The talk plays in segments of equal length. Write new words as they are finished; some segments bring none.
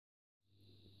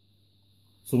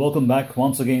So welcome back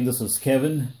once again. This is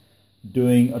Kevin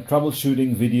doing a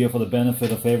troubleshooting video for the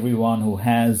benefit of everyone who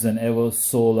has an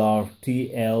EverSolar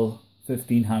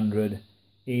TL1500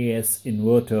 AS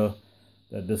inverter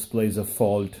that displays a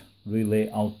fault, relay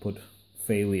output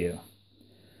failure.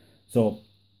 So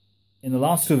in the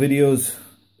last two videos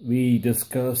we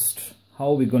discussed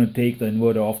how we're going to take the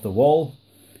inverter off the wall,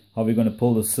 how we're going to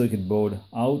pull the circuit board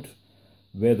out,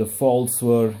 where the faults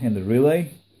were in the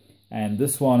relay. And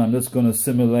this one I'm just going to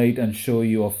simulate and show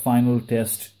you a final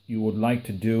test you would like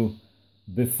to do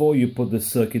before you put the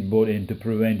circuit board in to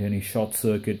prevent any short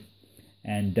circuit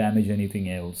and damage anything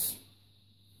else.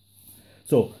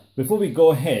 So before we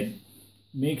go ahead,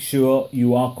 make sure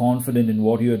you are confident in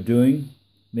what you're doing.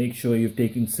 Make sure you're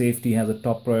taking safety as a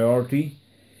top priority.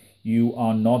 You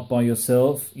are not by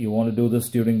yourself. You want to do this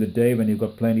during the day when you've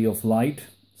got plenty of light.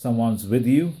 Someone's with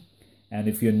you. And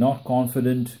if you're not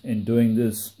confident in doing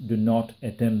this, do not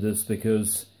attempt this,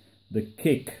 because the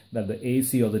kick that the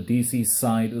AC or the DC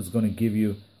side is going to give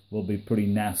you will be pretty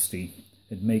nasty.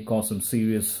 It may cause some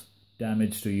serious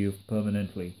damage to you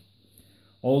permanently.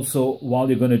 Also, while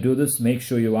you're going to do this, make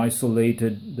sure you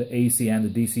isolated the AC and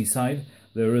the DC side.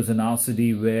 There is an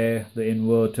RCD where the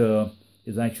inverter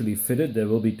is actually fitted. There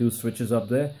will be two switches up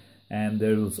there. And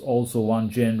there is also one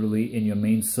generally in your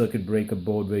main circuit breaker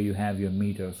board where you have your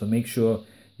meter. So make sure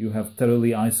you have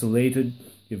thoroughly isolated.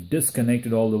 You've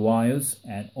disconnected all the wires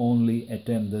and only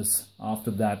attempt this after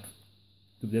that,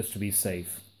 just to be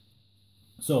safe.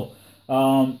 So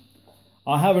I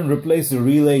haven't replaced the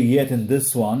relay yet in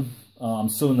this one. I'm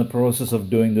still in the process of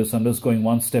doing this. I'm just going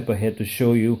one step ahead to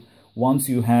show you. Once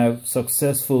you have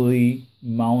successfully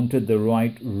mounted the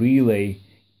right relay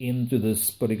into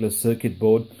this particular circuit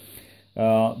board,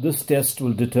 this test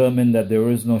will determine that there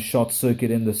is no short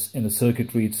circuit in the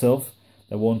circuitry itself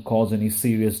that won't cause any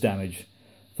serious damage.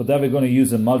 For that, we're going to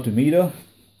use a multimeter.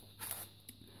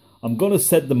 I'm going to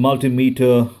set the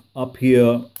multimeter up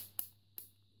here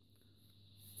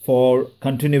for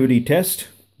continuity test,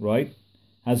 right?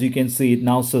 As you can see, it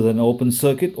now says an open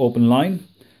circuit, open line,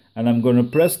 and I'm going to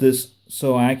press this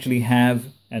so I actually have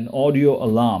an audio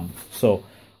alarm. So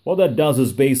what that does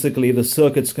is basically, if the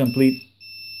circuit's complete,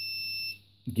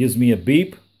 gives me a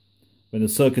beep. When the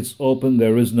circuit's open,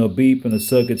 there is no beep. When the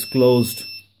circuit's closed,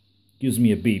 gives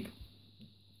me a beep.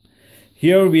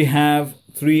 Here we have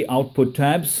three output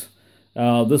tabs.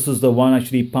 This is the one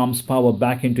actually pumps power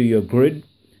back into your grid,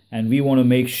 and we want to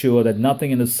make sure that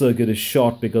nothing in the circuit is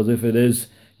short, because if it is,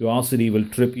 your RCD will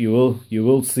trip. You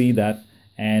will see that,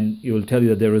 and it will tell you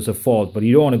that there is a fault. But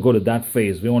you don't want to go to that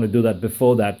phase. We want to do that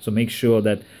before that. So make sure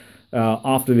that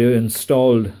after we've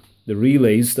installed the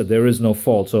relays, that there is no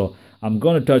fault. So I'm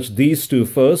going to touch these two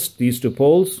first, these two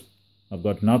poles. I've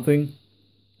got nothing.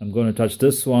 I'm going to touch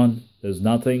this one. There's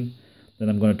nothing. Then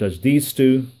I'm going to touch these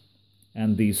two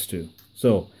and these two.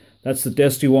 So that's the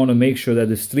test. You want to make sure that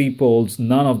these three poles,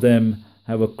 none of them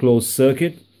have a closed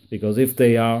circuit, because if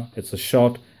they are, it's a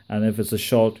short, and if it's a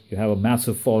short, you have a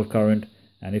massive fault current,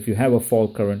 and if you have a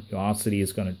fault current, your RCD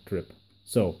is going to trip.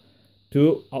 So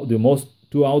two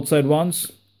outside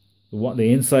ones,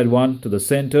 the inside one to the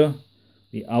center,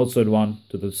 the outside one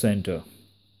to the center.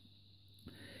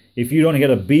 If you don't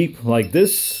get a beep like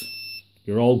this,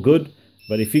 you're all good.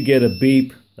 But if you get a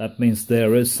beep, that means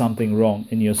there is something wrong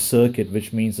in your circuit,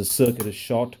 which means the circuit is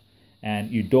short and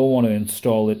you don't want to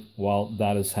install it while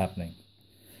that is happening.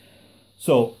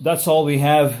 So that's all we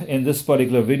have in this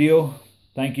particular video.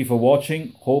 Thank you for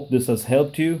watching. Hope this has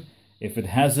helped you. If it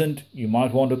hasn't, you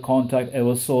might want to contact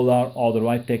EverSolar or the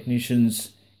right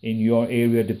technicians in your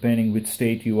area, depending which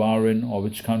state you are in or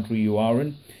which country you are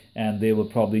in, and they will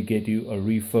probably get you a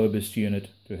refurbished unit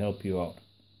to help you out.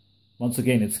 Once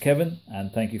again, it's Kevin,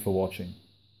 and thank you for watching.